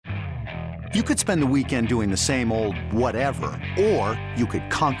You could spend the weekend doing the same old whatever, or you could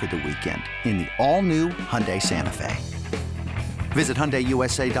conquer the weekend in the all-new Hyundai Santa Fe. Visit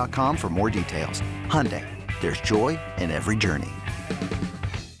HyundaiUSA.com for more details. Hyundai, there's joy in every journey.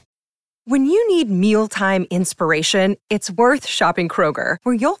 When you need mealtime inspiration, it's worth shopping Kroger,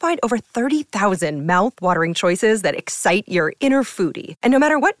 where you'll find over 30,000 mouth-watering choices that excite your inner foodie. And no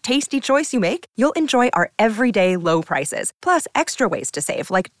matter what tasty choice you make, you'll enjoy our everyday low prices, plus extra ways to save,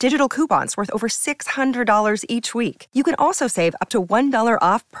 like digital coupons worth over $600 each week. You can also save up to $1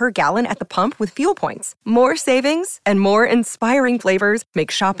 off per gallon at the pump with fuel points. More savings and more inspiring flavors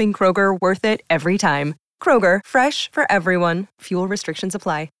make shopping Kroger worth it every time. Kroger, fresh for everyone. Fuel restrictions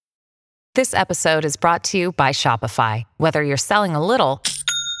apply. This episode is brought to you by Shopify. Whether you're selling a little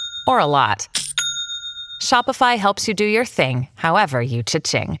or a lot, Shopify helps you do your thing, however you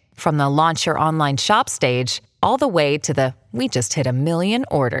cha-ching. From the launch your online shop stage, all the way to the we just hit 1 million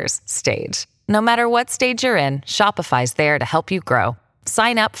orders stage. No matter what stage you're in, Shopify's there to help you grow.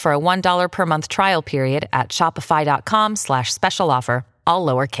 Sign up for a $1 per month trial period at shopify.com/special offer, all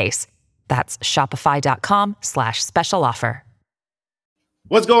lowercase. That's shopify.com/special offer.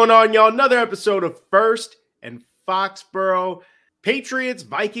 What's going on, y'all? Another episode of First and Foxborough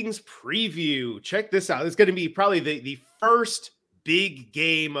Patriots-Vikings preview. Check this out. It's going to be probably the first big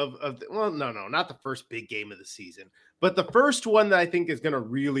game not the first big game of the season, but the first one that I think is going to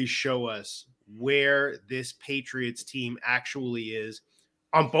really show us where this Patriots team actually is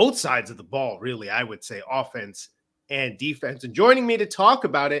on both sides of the ball, really, I would say, offense and defense. And joining me to talk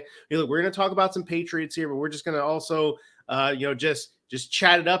about it, we're going to talk about some Patriots here, but we're just going to also, just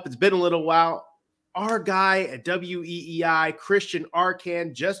chat it up. It's been a little while. Our guy at WEEI, Christian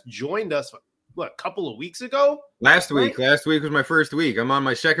Arcand, just joined us, a couple of weeks ago? Last week. Last week was my first week. I'm on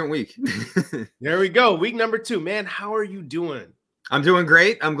my second week. There we go. Week number 2. Man, how are you doing? I'm doing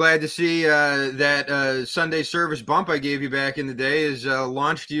great. I'm glad to see that Sunday service bump I gave you back in the day has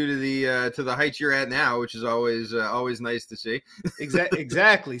launched you to the heights you're at now, which is always nice to see.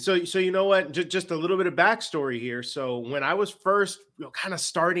 Exactly. So you know what? Just a little bit of backstory here. So when I was first kind of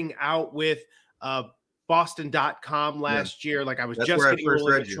starting out with Boston.com last year, like I was just getting a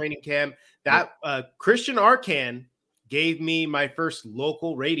little training camp, that Christian Arcand gave me my first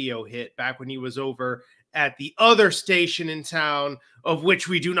local radio hit back when he was over at the other station in town, of which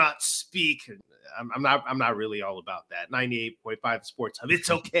we do not speak. I'm not really all about that. 98.5 Sports Hub. It's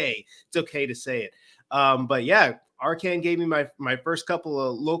okay. It's okay to say it. But yeah, Arcand gave me my first couple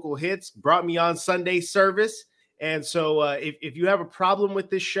of local hits, brought me on Sunday service. And so if you have a problem with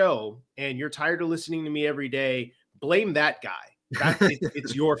this show and you're tired of listening to me every day, blame that guy.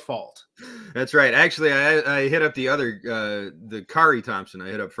 It's your fault. That's right. Actually, I hit up the Kari Thompson. I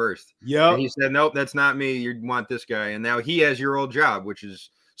hit up first. Yeah. He said, nope, that's not me. You want this guy. And now he has your old job, which is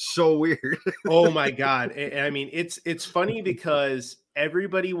so weird. Oh my God. And I mean, it's funny because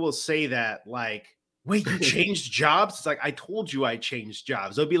everybody will say that, like, wait, you changed jobs? It's like, I told you I changed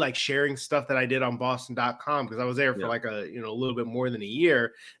jobs. It'll be like sharing stuff that I did on Boston.com because I was there for like a little bit more than a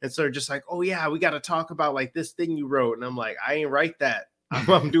year. And so they're just like, oh yeah, we got to talk about like this thing you wrote. And I'm like, I ain't write that.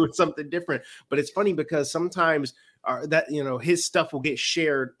 I'm doing something different. But it's funny because sometimes his stuff will get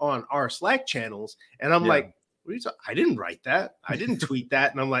shared on our Slack channels. And I'm like, what are you talking? I didn't write that. I didn't tweet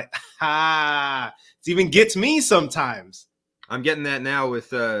that. And I'm like, it even gets me sometimes. I'm getting that now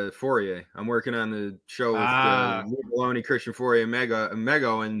with Fourier. I'm working on the show with Maloney, Christian Fourier,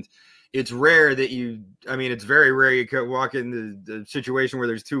 Mego, and it's rare that it's very rare you could walk in the situation where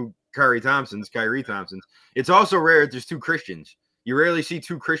there's two Kyrie Thompsons. It's also rare that there's two Christians. You rarely see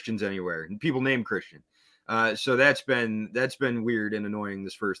two Christians anywhere, and people named Christian. So that's been weird and annoying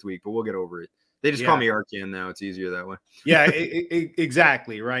this first week, but we'll get over it. They just call me Arcand now. It's easier that way. Yeah,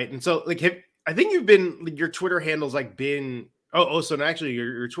 exactly, right. And so, like, I think your Twitter handle's like been. So actually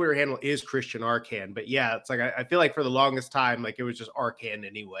your Twitter handle is Christian Arcand, but yeah, it's like, I feel like for the longest time, like it was just Arcand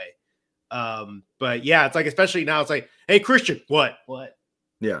anyway. But yeah, it's like, especially now it's like, hey, Christian, what?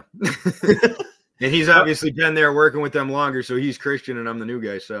 Yeah. And he's obviously been there working with them longer. So he's Christian and I'm the new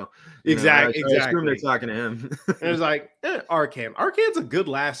guy. So exactly. I assume they're talking to him. It was like Arcand. Arcand's a good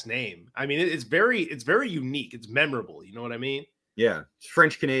last name. I mean, it's very unique. It's memorable. You know what I mean? Yeah, it's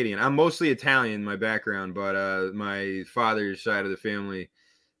French Canadian. I'm mostly Italian, my background, but my father's side of the family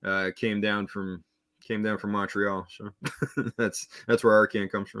came down from Montreal. So that's where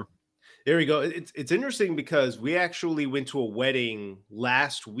Arcand comes from. There we go. It's interesting because we actually went to a wedding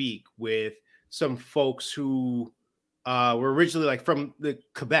last week with some folks who were originally like from the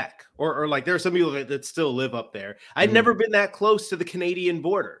Quebec or like there are some people that still live up there. I'd never been that close to the Canadian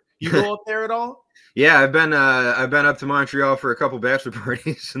border. You go up there at all? Yeah, I've been up to Montreal for a couple bachelor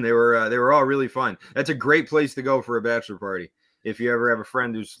parties, and they were all really fun. That's a great place to go for a bachelor party if you ever have a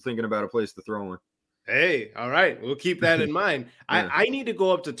friend who's thinking about a place to throw one. Hey, all right, we'll keep that in mind. Yeah. I need to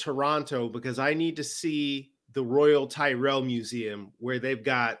go up to Toronto because I need to see the Royal Tyrrell Museum where they've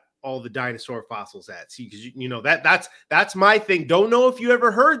got all the dinosaur fossils at. See, because you know that's my thing. Don't know if you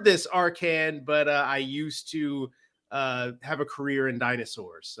ever heard this, Arcand, but I used to have a career in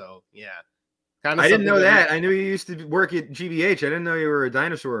dinosaurs. So yeah. I didn't know that. I knew you used to work at GBH. I didn't know you were a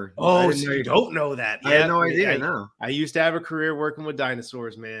dinosaur. Oh, so you don't know that. I had no idea. No. I used to have a career working with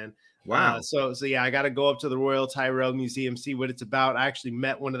dinosaurs, man. Wow. So yeah, I got to go up to the Royal Tyrrell Museum, see what it's about. I actually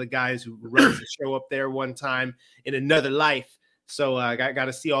met one of the guys who runs the show up there one time in another life. So I got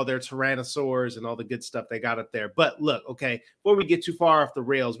to see all their tyrannosaurs and all the good stuff they got up there. But look, okay, before we get too far off the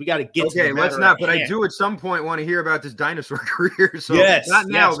rails, we got to get to the let's not. But I do at some point want to hear about this dinosaur career. So yes, not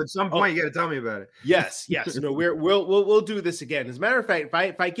now, but at some point you got to tell me about it. Yes. No, we'll do this again. As a matter of fact,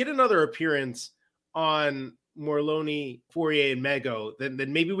 if I get another appearance on Morloni, Fourier, and Mego, then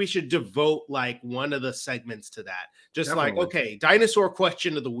maybe we should devote like one of the segments to that. Just Definitely. Like, okay, dinosaur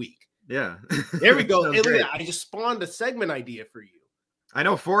question of the week. Yeah. There we go. Hey, look at that. I just spawned a segment idea for you. I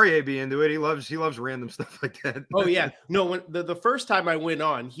know Fourier be into it. He loves random stuff like that. Oh yeah. No, when the first time I went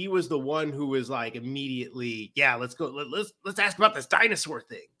on, he was the one who was like immediately, yeah, let's go. Let's ask about this dinosaur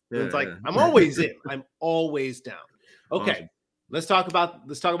thing. Yeah, it's like I'm always in. I'm always down. Okay. Awesome. Let's talk about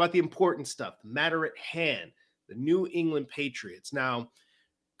the important stuff, the matter at hand, the New England Patriots. Now,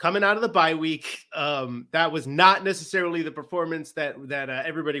 coming out of the bye week, that was not necessarily the performance that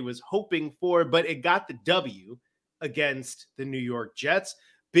everybody was hoping for, but it got the W against the New York Jets.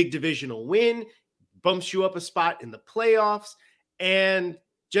 Big divisional win, bumps you up a spot in the playoffs, and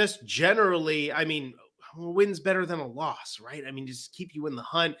just generally, I mean, a win's better than a loss, right? I mean, just keep you in the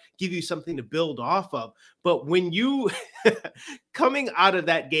hunt, give you something to build off of. But when you coming out of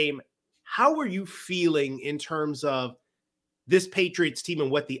that game, how were you feeling in terms of this Patriots team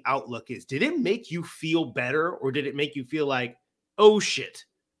and what the outlook is? Did it make you feel better, or did it make you feel like, oh shit,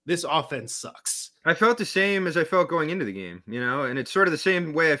 this offense sucks? I felt the same as I felt going into the game, and it's sort of the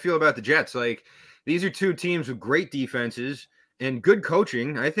same way I feel about the Jets. Like, these are two teams with great defenses and good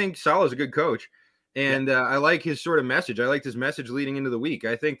coaching. I think Salah's a good coach, and I like his sort of message. I liked his message leading into the week.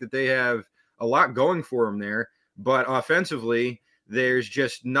 I think that they have a lot going for them there, but offensively, there's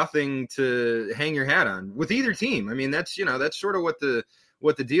just nothing to hang your hat on with either team. I mean, that's sort of what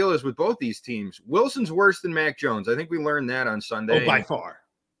the deal is with both these teams. Wilson's worse than Mac Jones. I think we learned that on Sunday. Oh, by far.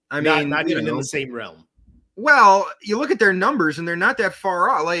 I mean, not even in the same realm. Well, you look at their numbers and they're not that far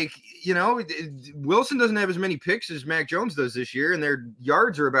off. Like, Wilson doesn't have as many picks as Mac Jones does this year, and their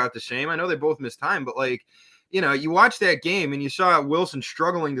yards are about the same. I know they both missed time, but you watch that game and you saw Wilson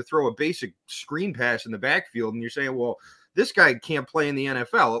struggling to throw a basic screen pass in the backfield, and you're saying, well, this guy can't play in the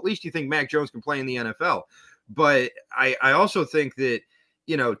NFL. At least you think Mac Jones can play in the NFL. But I also think that,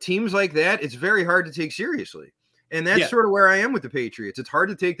 teams like that, it's very hard to take seriously. And that's sort of where I am with the Patriots. It's hard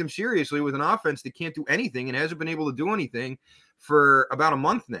to take them seriously with an offense that can't do anything and hasn't been able to do anything for about a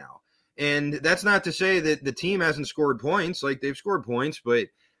month now. And that's not to say that the team hasn't scored points. Like, they've scored points, but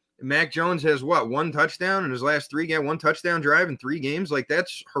Mac Jones has one touchdown in his last 3 games, 1 touchdown drive in 3 games. Like,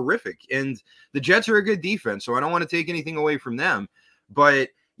 that's horrific. And the Jets are a good defense, so I don't want to take anything away from them. But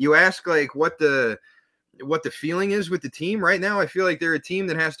you ask, like, what the feeling is with the team right now. I feel like they're a team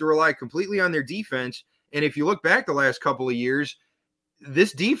that has to rely completely on their defense. And if you look back the last couple of years,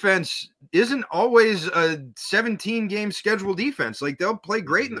 this defense isn't always a 17-game schedule defense. Like, they'll play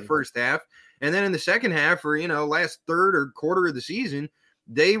great in the first half, and then in the second half, or last third or quarter of the season,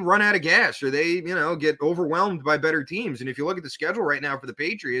 they run out of gas, or they get overwhelmed by better teams. And if you look at the schedule right now for the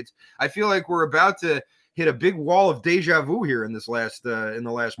Patriots, I feel like we're about to hit a big wall of deja vu here in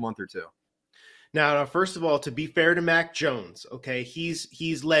the last month or two. Now, first of all, to be fair to Mac Jones, okay,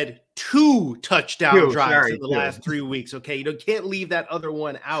 he's led 2 touchdown drives in the last 3 weeks. Okay, you can't leave that other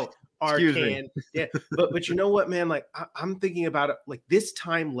one out. Arcand. Yeah, but you know what, man? Like, I'm thinking about it like this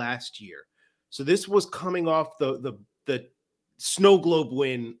time last year. So this was coming off the snow globe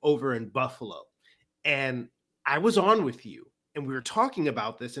win over in Buffalo, and I was on with you. And we were talking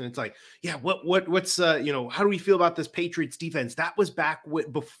about this, and it's like, yeah, what's how do we feel about this Patriots defense? That was back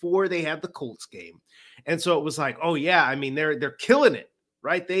before they had the Colts game, and so it was like, oh yeah, I mean they're killing it,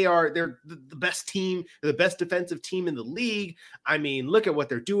 right? They're the best team, the best defensive team in the league. I mean, look at what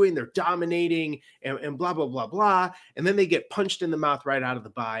they're doing, they're dominating, and blah blah blah blah. And then they get punched in the mouth right out of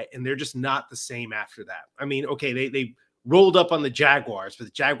the bye, and they're just not the same after that. I mean, okay, they rolled up on the Jaguars, but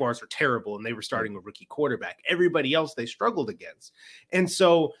the Jaguars were terrible and they were starting a rookie quarterback. Everybody else they struggled against. And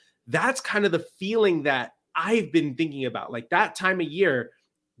so that's kind of the feeling that I've been thinking about. Like that time of year,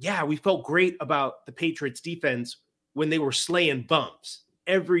 yeah, we felt great about the Patriots defense when they were slaying bumps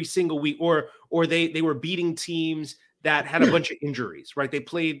every single week, or they were beating teams that had a bunch of injuries, right? They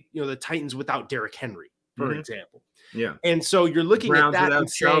played, the Titans without Derrick Henry, for example. Yeah. And so you're looking at that and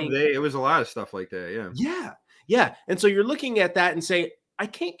saying, it was a lot of stuff like that. Yeah. Yeah. Yeah. And so you're looking at that and say, I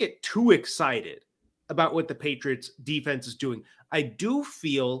can't get too excited about what the Patriots defense is doing. I do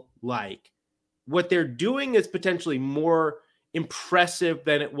feel like what they're doing is potentially more impressive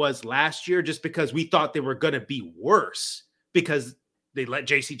than it was last year, just because we thought they were going to be worse because they let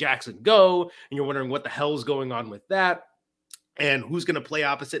JC Jackson go. And you're wondering what the hell's going on with that. And who's going to play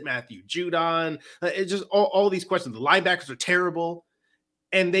opposite Matthew Judon? It's just all these questions. The linebackers are terrible.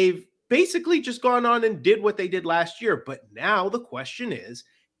 And they've basically just gone on and did what they did last year. But now the question is,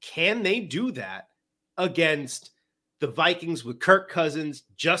 can they do that against the Vikings with Kirk Cousins,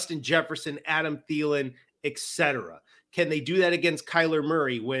 Justin Jefferson, Adam Thielen, etc.? Can they do that against Kyler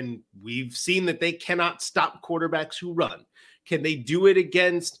Murray when we've seen that they cannot stop quarterbacks who run? Can they do it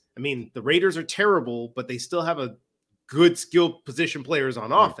against, the Raiders are terrible, but they still have a good skilled position players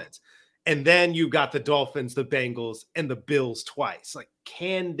on offense. And then you've got the Dolphins, the Bengals, and the Bills twice. Like,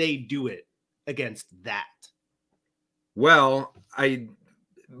 can they do it against that? Well, I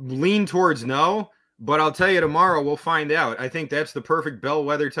lean towards no, but I'll tell you tomorrow we'll find out. I think that's the perfect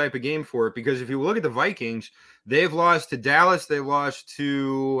bellwether type of game for it, because if you look at the Vikings, they've lost to Dallas, they've lost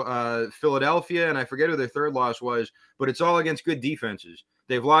to Philadelphia, and I forget who their third loss was, but it's all against good defenses.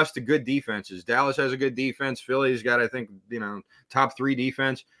 They've lost to good defenses. Dallas has a good defense. Philly's got, I think, top 3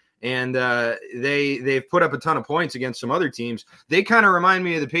 defense. And they've put up a ton of points against some other teams. They kind of remind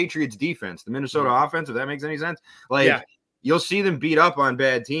me of the Patriots defense, the Minnesota offense, if that makes any sense. You'll see them beat up on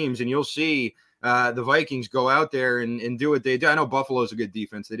bad teams, and you'll see the Vikings go out there and do what they do. I know Buffalo's a good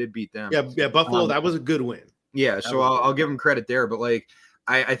defense. They did beat them. Yeah, Buffalo, that was a good win. Yeah, so I'll give them credit there. But,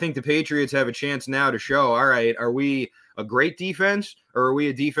 I think the Patriots have a chance now to show, all right, are we a great defense, or are we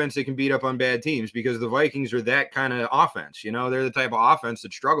a defense that can beat up on bad teams? Because the Vikings are that kind of offense. They're the type of offense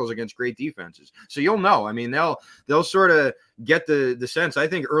that struggles against great defenses. So you'll know. They'll sort of get the sense, I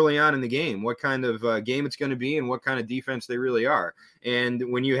think, early on in the game, what kind of game it's going to be and what kind of defense they really are.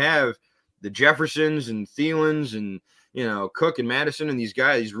 And when you have the Jeffersons and Thielens and Cook and Madison and these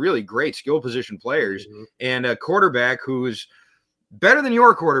guys, these really great skill position players, and a quarterback who's better than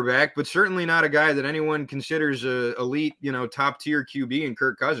your quarterback, but certainly not a guy that anyone considers a elite, top tier QB in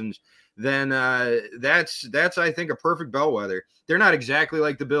Kirk Cousins, then that's I think a perfect bellwether. They're not exactly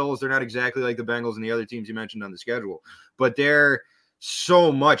like the Bills, they're not exactly like the Bengals and the other teams you mentioned on the schedule, but they're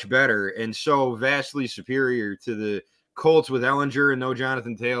so much better and so vastly superior to the Colts with Ellinger and no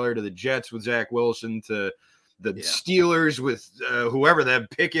Jonathan Taylor, to the Jets with Zach Wilson, to the Steelers with whoever,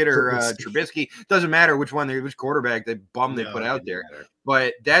 that Pickett or Trubisky. Doesn't matter which quarterback they put out there.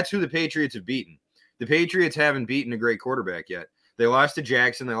 But that's who the Patriots have beaten. The Patriots haven't beaten a great quarterback yet. They lost to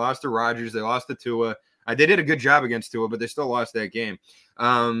Jackson. They lost to Rodgers. They lost to Tua. They did a good job against Tua, but they still lost that game.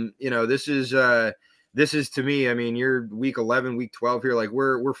 This is to me, you're week 11, week 12 here.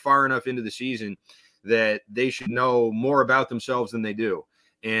 We're far enough into the season that they should know more about themselves than they do.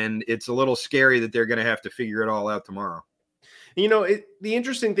 And it's a little scary that they're going to have to figure it all out tomorrow. The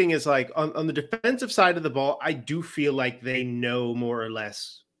interesting thing is, on the defensive side of the ball, I do feel like they know more or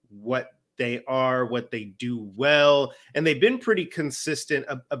less what they are, what they do well, and they've been pretty consistent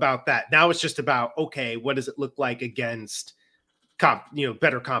about that. Now it's just about, okay, what does it look like against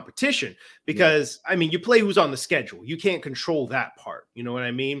better competition? Because you play who's on the schedule. You can't control that part. You know what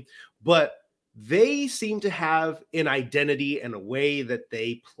I mean? But they seem to have an identity and a way that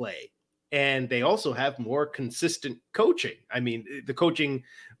they play. And they also have more consistent coaching. The coaching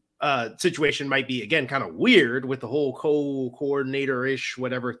situation might be, again, kind of weird with the whole co-coordinator-ish,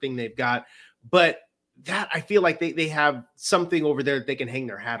 whatever thing they've got. But that, I feel like they have something over there that they can hang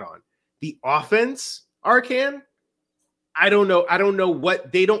their hat on. The offense, Arcand, I don't know. I don't know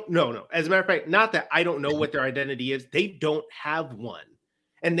what they don't know. No. As a matter of fact, not that I don't know what their identity is. They don't have one.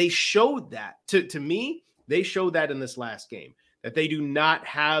 And they showed that to me. They showed that in this last game, that they do not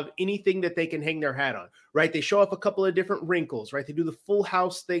have anything that they can hang their hat on, right? They show off a couple of different wrinkles, right? They do the full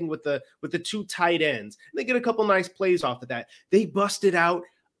house thing with the 2 tight ends. And they get a couple nice plays off of that. They busted out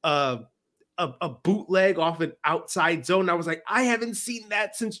a bootleg off an outside zone. I was like, I haven't seen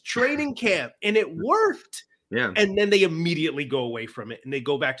that since training camp, and it worked. Yeah. And then they immediately go away from it, and they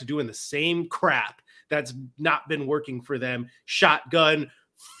go back to doing the same crap that's not been working for them. Shotgun,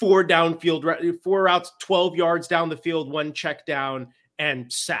 4 downfield, 4 routes, 12 yards down the field, 1 check down,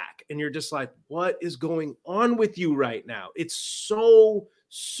 and sack. And you're just like, what is going on with you right now? It's so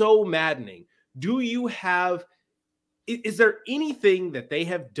so maddening. Is there anything that they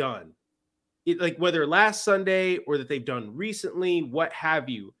have done, like whether last Sunday or that they've done recently, what have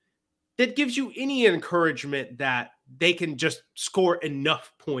you, that gives you any encouragement that they can just score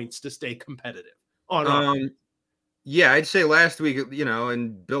enough points to stay competitive on offense? Yeah, I'd say last week,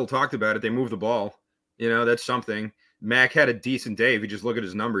 and Bill talked about it, they moved the ball. That's something. Mac had a decent day. If you just look at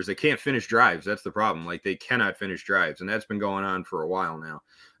his numbers, they can't finish drives. That's the problem. Like, they cannot finish drives, and that's been going on for a while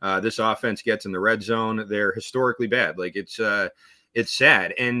now. This offense gets in the red zone. They're historically bad. Like, it's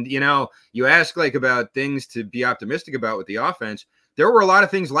sad. And, you ask like about things to be optimistic about with the offense. There were a lot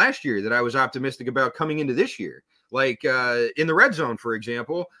of things last year that I was optimistic about coming into this year. Like in the red zone, for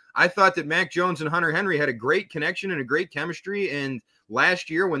example, I thought that Mac Jones and Hunter Henry had a great connection and a great chemistry. And last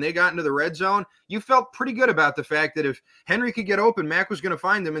year, when they got into the red zone, you felt pretty good about the fact that if Henry could get open, Mac was going to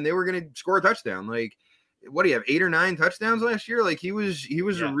find them and they were going to score a touchdown. Like, what do you have, 8 or 9 touchdowns last year? Like, he was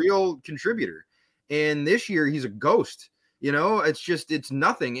a real contributor. And this year, he's a ghost. It's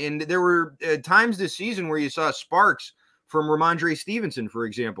nothing. And there were times this season where you saw sparks from Ramondre Stevenson, for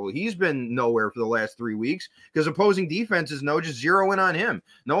example. He's been nowhere for the last 3 weeks because opposing defenses just zero in on him.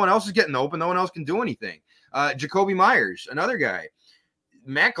 No one else is getting open. No one else can do anything. Jacoby Myers, another guy.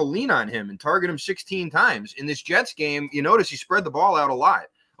 Mac will lean on him and target him 16 times. In this Jets game, you notice he spread the ball out a lot.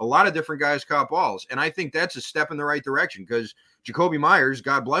 A lot of different guys caught balls. And I think that's a step in the right direction because Jacoby Myers,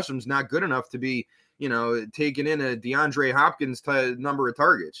 God bless him, is not good enough to be taking in a DeAndre Hopkins number of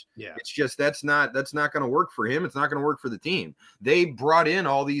targets. Yeah. It's just, that's not going to work for him. It's not going to work for the team. They brought in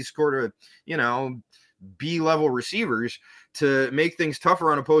all these sort of, B-level receivers to make things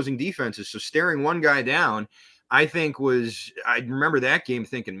tougher on opposing defenses. So staring one guy down, I remember that game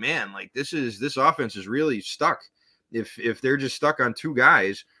thinking, man, like this offense is really stuck. If they're just stuck on 2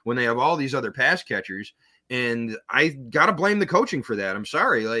 guys when they have all these other pass catchers, and I got to blame the coaching for that. I'm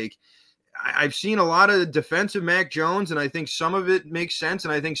sorry. Like, I've seen a lot of defensive Mac Jones, and I think some of it makes sense,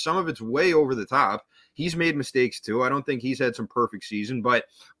 and I think some of it's way over the top. He's made mistakes too. I don't think he's had some perfect season, but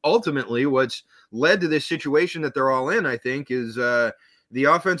ultimately what's led to this situation that they're all in, I think, is the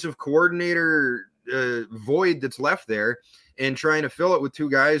offensive coordinator void that's left there and trying to fill it with 2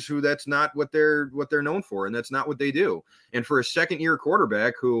 guys who that's not what they're known for, and that's not what they do. And for a second-year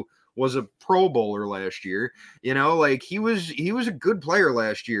quarterback who was a Pro Bowler last year, like he was a good player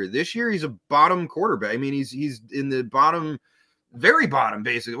last year. This year he's a bottom quarterback. I mean, he's in the bottom, very bottom,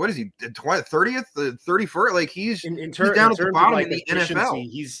 basically. What is he, 30th, 31st? Like he's down at the bottom in the NFL.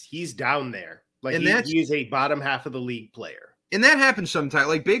 He's down there. Like he is a bottom half of the league player. And that happens sometimes.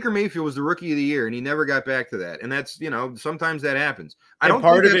 Like Baker Mayfield was the rookie of the year, and he never got back to that. And that's, sometimes that happens.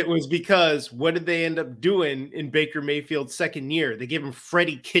 Part of it was because what did they end up doing in Baker Mayfield's second year? They gave him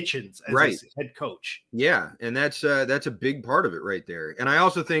Freddie Kitchens as his head coach. Yeah, and that's a big part of it right there. And I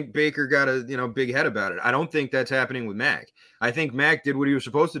also think Baker got a big head about it. I don't think that's happening with Mac. I think Mac did what he was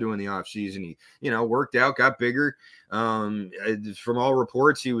supposed to do in the offseason. He worked out, got bigger. From all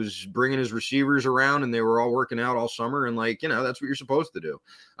reports, he was bringing his receivers around, and they were all working out all summer. And that's what you're supposed to do.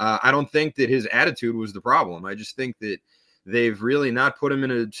 I don't think that his attitude was the problem. I just think that they've really not put him in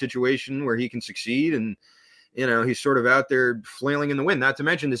a situation where he can succeed. And, he's sort of out there flailing in the wind, not to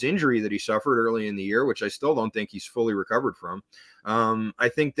mention this injury that he suffered early in the year, which I still don't think he's fully recovered from. I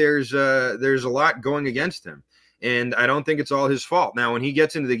think there's a lot going against him, and I don't think it's all his fault. Now, when he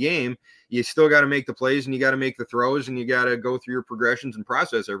gets into the game, you still got to make the plays and you got to make the throws and you got to go through your progressions and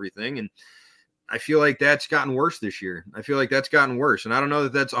process everything. And I feel like that's gotten worse this year. And I don't know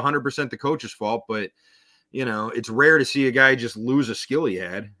that that's 100% the coach's fault, but it's rare to see a guy just lose a skill he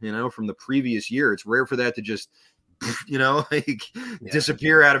had, from the previous year. It's rare for that to just,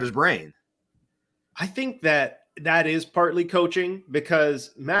 disappear out of his brain. I think that is partly coaching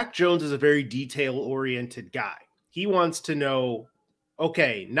because Mac Jones is a very detail-oriented guy. He wants to know,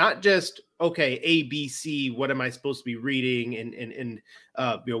 okay, not just, okay, A, B, C, what am I supposed to be reading and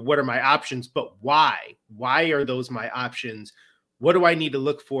what are my options, but why? Why are those my options? What do I need to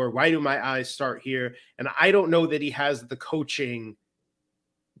look for? Why do my eyes start here? And I don't know that he has the coaching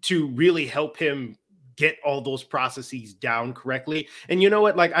to really help him get all those processes down correctly. And you know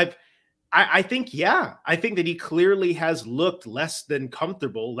what? Like I think that he clearly has looked less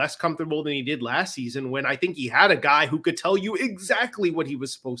comfortable than he did last season, when I think he had a guy who could tell you exactly what he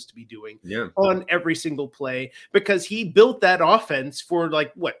was supposed to be doing on every single play, because he built that offense for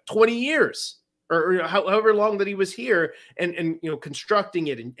 20 years. Or however long that he was here, and constructing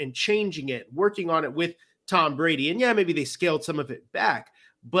it and changing it, working on it with Tom Brady. And maybe they scaled some of it back,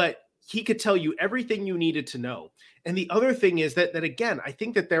 but he could tell you everything you needed to know. And the other thing is that again, I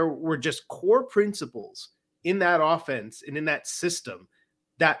think that there were just core principles in that offense and in that system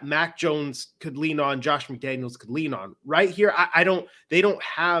that Mac Jones could lean on, Josh McDaniels could lean on. Right here, they don't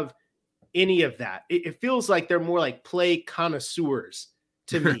have any of that. It feels like they're more like play connoisseurs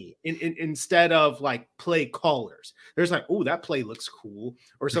to me instead of like play callers. There's like, oh, that play looks cool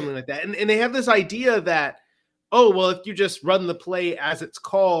or something like that. And they have this idea that, oh, well, if you just run the play as it's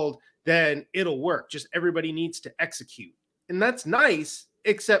called, then it'll work. Just everybody needs to execute. And that's nice,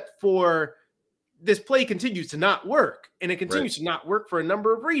 except for this play continues to not work, and it continues to not work for a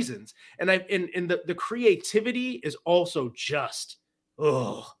number of reasons. And the creativity is also just,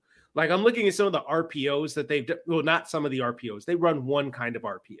 like I'm looking at some of the RPOs that they've done. Well, not some of the RPOs. They run one kind of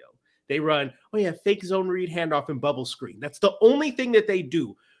RPO. They run, fake zone read handoff and bubble screen. That's the only thing that they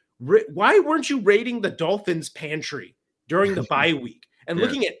do. Why weren't you raiding the Dolphins pantry during the bye week and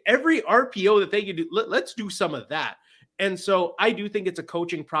looking at every RPO that they could do? Let's do some of that. And so I do think it's a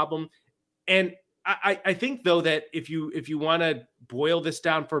coaching problem. And I think, though, that if you want to boil this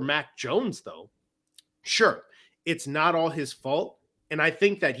down for Mac Jones, though, sure, it's not all his fault. And I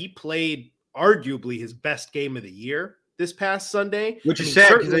think that he played arguably his best game of the year this past Sunday. Which is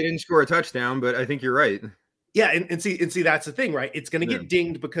sad because they didn't score a touchdown, but I think you're right. Yeah, and see, that's the thing, right? It's going to get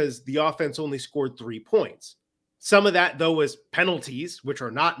dinged because the offense only scored 3 points. Some of that, though, was penalties, which are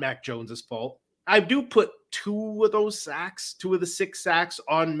not Mac Jones's fault. I do put 2 of the 6 sacks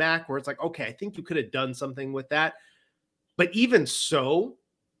on Mac, where it's like, okay, I think you could have done something with that. But even so,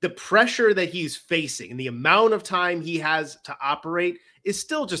 the pressure that he's facing and the amount of time he has to operate is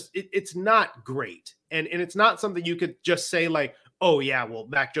still just, it's not great. And it's not something you could just say like, oh yeah, well,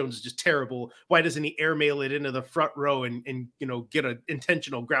 Mac Jones is just terrible. Why doesn't he airmail it into the front row and get an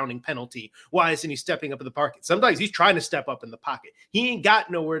intentional grounding penalty? Why isn't he stepping up in the pocket? Sometimes he's trying to step up in the pocket. He ain't got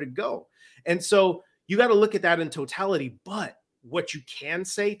nowhere to go. And so you got to look at that in totality. But what you can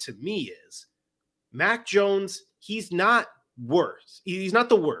say to me is Mac Jones, he's not worse. He's not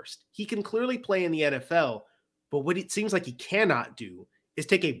the worst. He can clearly play in the NFL, but what it seems like he cannot do is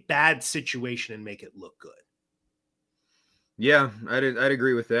take a bad situation and make it look good. Yeah, I'd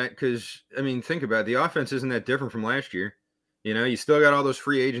agree with that because, I mean, think about it. The offense isn't that different from last year. You still got all those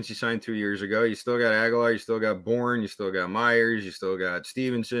free agents you signed 2 years ago. You still got Aguilar. You still got Bourne. You still got Myers. You still got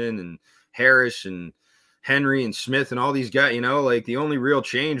Stevenson and Harris and Henry and Smith and all these guys. Like the only real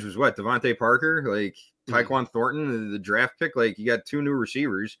change was what? Devontae Parker, like Tyquan Thornton, the draft pick. Like you got 2 new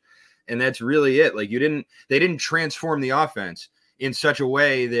receivers, and that's really it. Like they didn't transform the offense in such a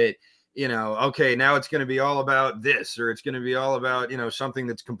way that, okay, now it's going to be all about this, or it's going to be all about, something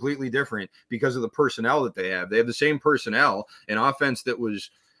that's completely different because of the personnel that they have. They have the same personnel, an offense that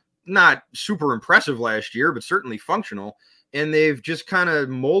was not super impressive last year, but certainly functional. And they've just kind of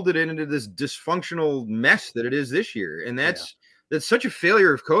molded it into this dysfunctional mess that it is this year. And that's such a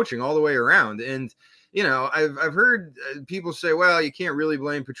failure of coaching all the way around. And, I've heard people say, well, you can't really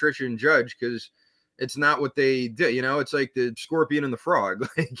blame Patricia and Judge because it's not what they do. It's like the scorpion and the frog.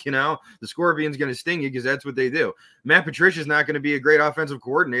 The scorpion's going to sting you because that's what they do. Matt Patricia's not going to be a great offensive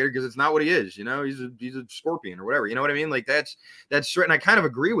coordinator because it's not what he is. He's a scorpion or whatever. You know what I mean? Like that's right. And I kind of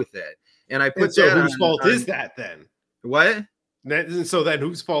agree with that. And I put so whose fault is that then? What? So then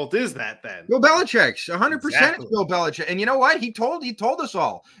whose fault is that then? Bill Belichick's 100%. Exactly. It's Bill Belichick. And you know what? He told us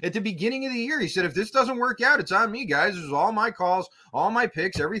all at the beginning of the year. He said, if this doesn't work out, it's on me, guys. This is all my calls, all my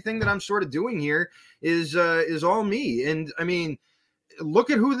picks. Everything that I'm sort of doing here is all me. And I mean,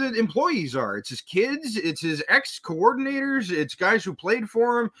 look at who the employees are. It's his kids. It's his ex-coordinators. It's guys who played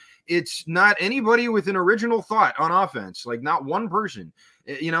for him. It's not anybody with an original thought on offense, like not one person.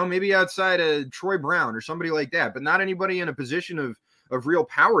 Maybe outside of Troy Brown or somebody like that, but not anybody in a position of real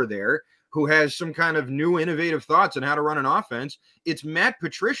power there who has some kind of new innovative thoughts on how to run an offense. It's Matt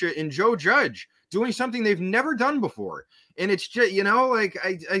Patricia and Joe Judge doing something they've never done before. And it's just,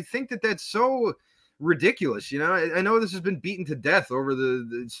 I think that's so ridiculous. I know this has been beaten to death over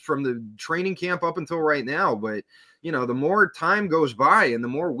from the training camp up until right now, but the more time goes by and the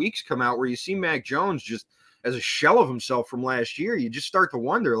more weeks come out where you see Mac Jones just as a shell of himself from last year, you just start to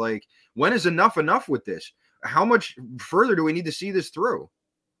wonder, like, when is enough with this? How much further do we need to see this through?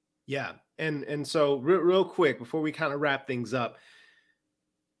 Yeah. And so real quick, before we kind of wrap things up,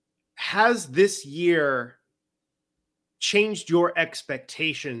 has this year changed your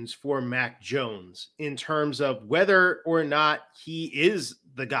expectations for Mac Jones in terms of whether or not he is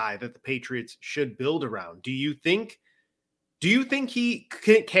the guy that the Patriots should build around? Do you think he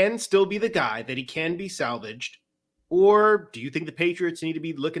can still be the guy, that he can be salvaged? Or do you think the Patriots need to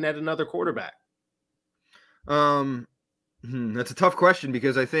be looking at another quarterback? That's a tough question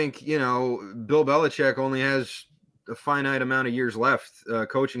because I think, Bill Belichick only has a finite amount of years left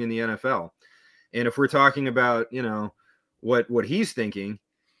coaching in the NFL. And if we're talking about, what he's thinking,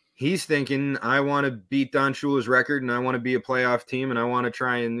 he's thinking, I want to beat Don Shula's record, and I want to be a playoff team, and I want to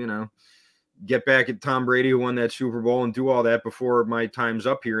try and, get back at Tom Brady, who won that Super Bowl, and do all that before my time's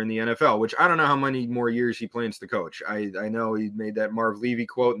up here in the NFL, which I don't know how many more years he plans to coach. I know he made that Marv Levy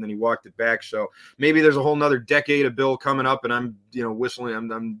quote, and then he walked it back. So maybe there's a whole nother decade of Bill coming up, and I'm, whistling.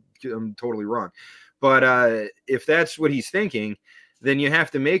 I'm totally wrong. But if that's what he's thinking, then you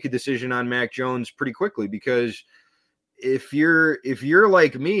have to make a decision on Mac Jones pretty quickly, because if you're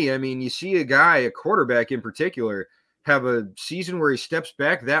like me, I mean, you see a quarterback in particular, have a season where he steps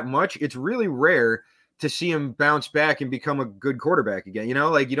back that much, it's really rare to see him bounce back and become a good quarterback again. You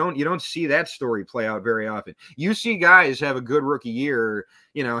don't see that story play out very often. You see guys have a good rookie year,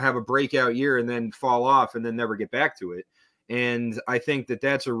 have a breakout year and then fall off and then never get back to it. And I think that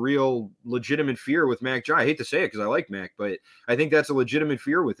that's a real legitimate fear with Mac Jones. I hate to say it because I like Mac, but I think that's a legitimate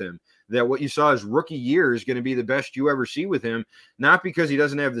fear with him, that what you saw his rookie year is going to be the best you ever see with him, not because he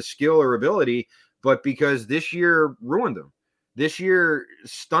doesn't have the skill or ability, but because this year ruined him. This year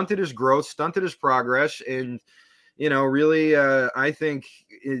stunted his growth, stunted his progress, and, really, I think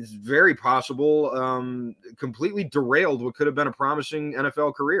is very possible, completely derailed what could have been a promising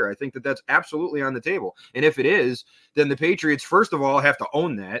NFL career. I think that that's absolutely on the table. And if it is, then the Patriots, first of all, have to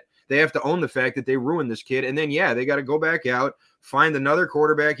own that. They have to own the fact that they ruined this kid. And then, they got to go back out, find another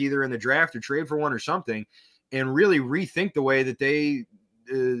quarterback, either in the draft or trade for one or something, and really rethink the way that they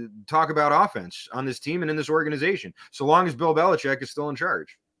talk about offense on this team and in this organization, so long as Bill Belichick is still in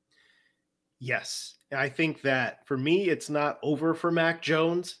charge. Yes. I think that for me, it's not over for Mac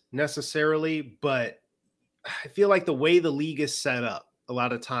Jones necessarily, but I feel like the way the league is set up, a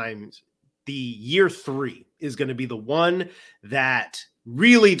lot of times the year 3 is going to be the one that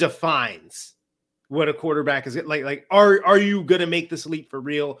really defines what a quarterback is. Like, are you going to make this leap for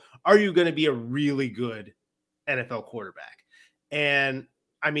real? Are you going to be a really good NFL quarterback? And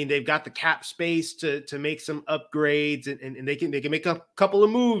I mean, they've got the cap space to make some upgrades, and they can make a couple of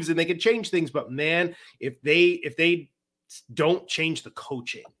moves and they can change things. But man, if they don't change the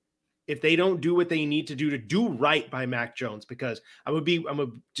coaching, if they don't do what they need to do right by Mac Jones, because I'm gonna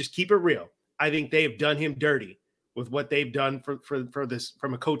just keep it real. I think they have done him dirty with what they've done for this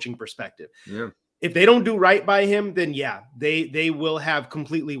from a coaching perspective. Yeah. If they don't do right by him, then they will have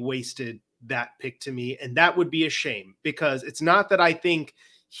completely wasted that pick to me. And that would be a shame, because it's not that I think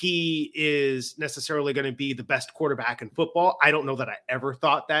he is necessarily going to be the best quarterback in football. I don't know that I ever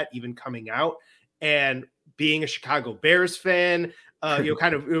thought that, even coming out and being a Chicago Bears fan,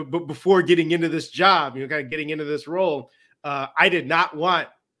 before getting into this job, kind of getting into this role. I did not want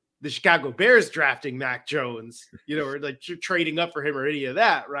the Chicago Bears drafting Mac Jones, or like trading up for him or any of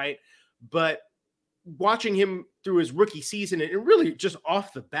that. Right. But watching him through his rookie season, and really just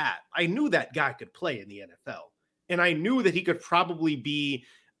off the bat, I knew that guy could play in the NFL, and I knew that he could probably be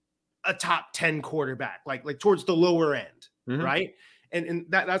a top 10 quarterback, like towards the lower end. Mm-hmm. Right. And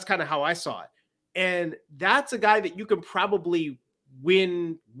that's kind of how I saw it. And that's a guy that you can probably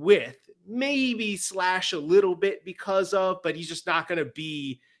win with, maybe slash a little bit because of, but he's just not going to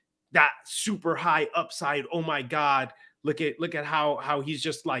be that super high upside. Oh my God. Look at how he's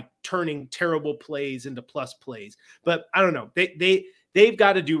just like turning terrible plays into plus plays. But I don't know. They've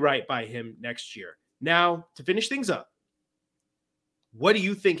got to do right by him next year. Now, to finish things up, what do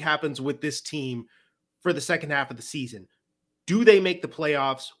you think happens with this team for the second half of the season? Do they make the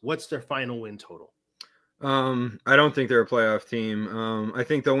playoffs? What's their final win total? I don't think they're a playoff team. I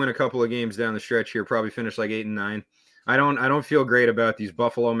think they'll win a couple of games down the stretch here, probably finish like 8-9. I don't feel great about these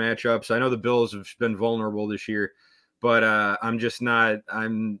Buffalo matchups. I know the Bills have been vulnerable this year, but I'm just not.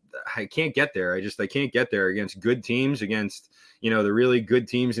 I can't get there. I can't get there against good teams, against the really good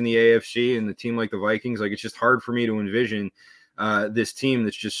teams in the AFC and the team like the Vikings. Like, it's just hard for me to envision this team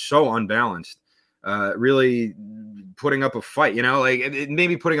that's just so unbalanced. Really putting up a fight,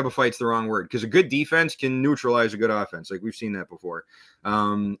 maybe putting up a fight's the wrong word, because a good defense can neutralize a good offense. Like, we've seen that before.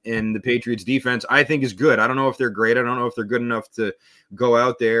 And the Patriots defense, I think, is good. I don't know if they're great. I don't know if they're good enough to go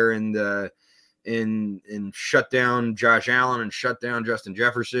out there and shut down Josh Allen and shut down Justin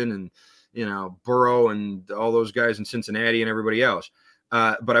Jefferson and, Burrow and all those guys in Cincinnati and everybody else.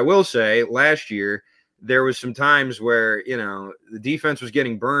 But I will say, last year, there was some times where, the defense was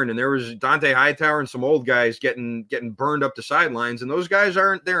getting burned, and there was Dante Hightower and some old guys getting burned up the sidelines, and those guys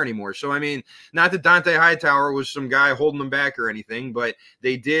aren't there anymore. So, I mean, not that Dante Hightower was some guy holding them back or anything, but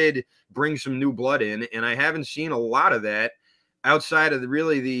they did bring some new blood in, and I haven't seen a lot of that outside of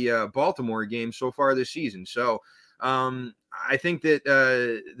the Baltimore game so far this season. So, I think that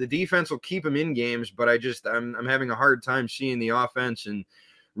the defense will keep them in games, but I'm having a hard time seeing the offense and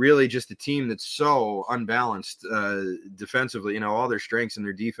really just a team that's so unbalanced defensively, all their strengths in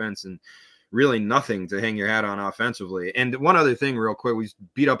their defense and really nothing to hang your hat on offensively. And one other thing real quick, we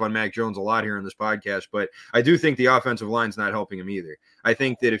beat up on Mac Jones a lot here in this podcast, but I do think the offensive line's not helping him either. I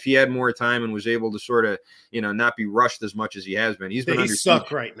think that if he had more time and was able to sort of, not be rushed as much as he has been, he's been under stuck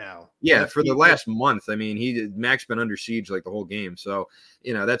siege right now. Yeah, for the last month. I mean, Mac's been under siege like the whole game. So,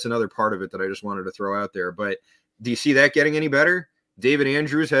 that's another part of it that I just wanted to throw out there. But do you see that getting any better? David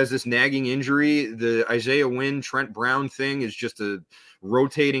Andrews has this nagging injury. The Isaiah Wynn, Trent Brown thing is just a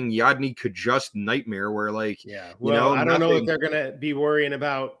rotating Yadni Kajust nightmare where I don't know if they're going to be worrying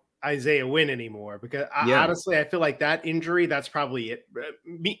about Isaiah Wynn anymore because honestly, I feel like that injury, that's probably it.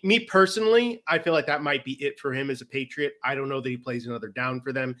 Me personally, I feel like that might be it for him as a Patriot. I don't know that he plays another down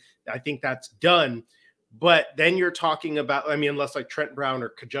for them. I think that's done. But then you're talking about, unless like Trent Brown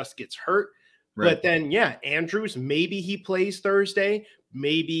or Kajust gets hurt. Right. But then, Andrews, maybe he plays Thursday.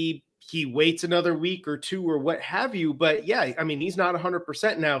 Maybe he waits another week or two or what have you. But he's not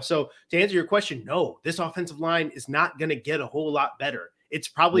 100% now. So to answer your question, no, this offensive line is not going to get a whole lot better. It's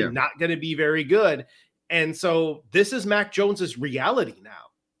probably not going to be very good. And so this is Mac Jones's reality now.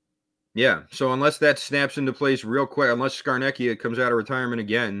 Yeah. So unless that snaps into place real quick, unless Scarnecchia comes out of retirement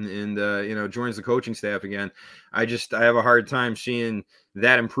again and, joins the coaching staff again, I have a hard time seeing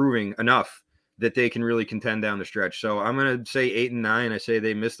that improving enough that they can really contend down the stretch. So I'm going to say 8-9. I say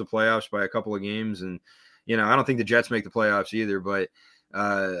they miss the playoffs by a couple of games. And, I don't think the Jets make the playoffs either, but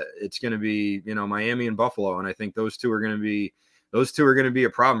it's going to be, Miami and Buffalo. And I think those two are going to be a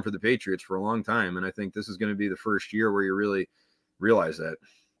problem for the Patriots for a long time. And I think this is going to be the first year where you really realize that.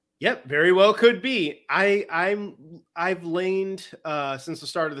 Yep, very well could be. I've leaned since the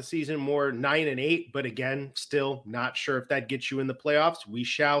start of the season more 9-8, but again, still not sure if that gets you in the playoffs. We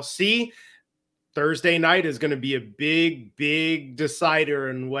shall see. Thursday night is going to be a big decider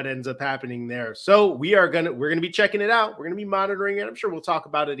in what ends up happening there. So we're going to be checking it out. We're going to be monitoring it. I'm sure we'll talk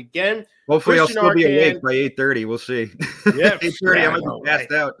about it again. Hopefully I'll still be awake by 8:30. We'll see. Yeah, 8:30. I might be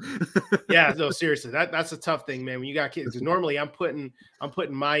passed out. Yeah, no, seriously. That's a tough thing, man. When you got kids, because normally I'm putting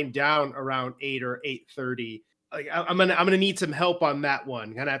mine down around 8 or 8:30. Like I'm gonna need some help on that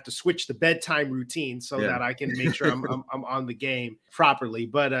one. Gonna have to switch the bedtime routine so that I can make sure I'm on the game properly.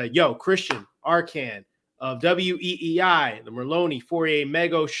 But Christian Arcand of WEEI, the Merloni Fourier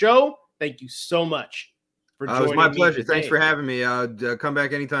Mego Show. Thank you so much for joining me. It was my pleasure. Thanks for having me. Come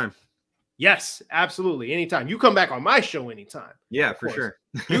back anytime. Yes, absolutely, anytime. You come back on my show anytime. Yeah, for sure.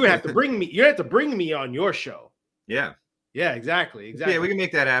 You have to bring me. You have to bring me on your show. Yeah. Yeah, exactly. Yeah, we can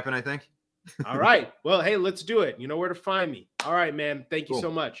make that happen, I think. All right. Well, hey, let's do it. You know where to find me. All right, man. Thank you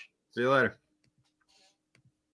so much. See you later.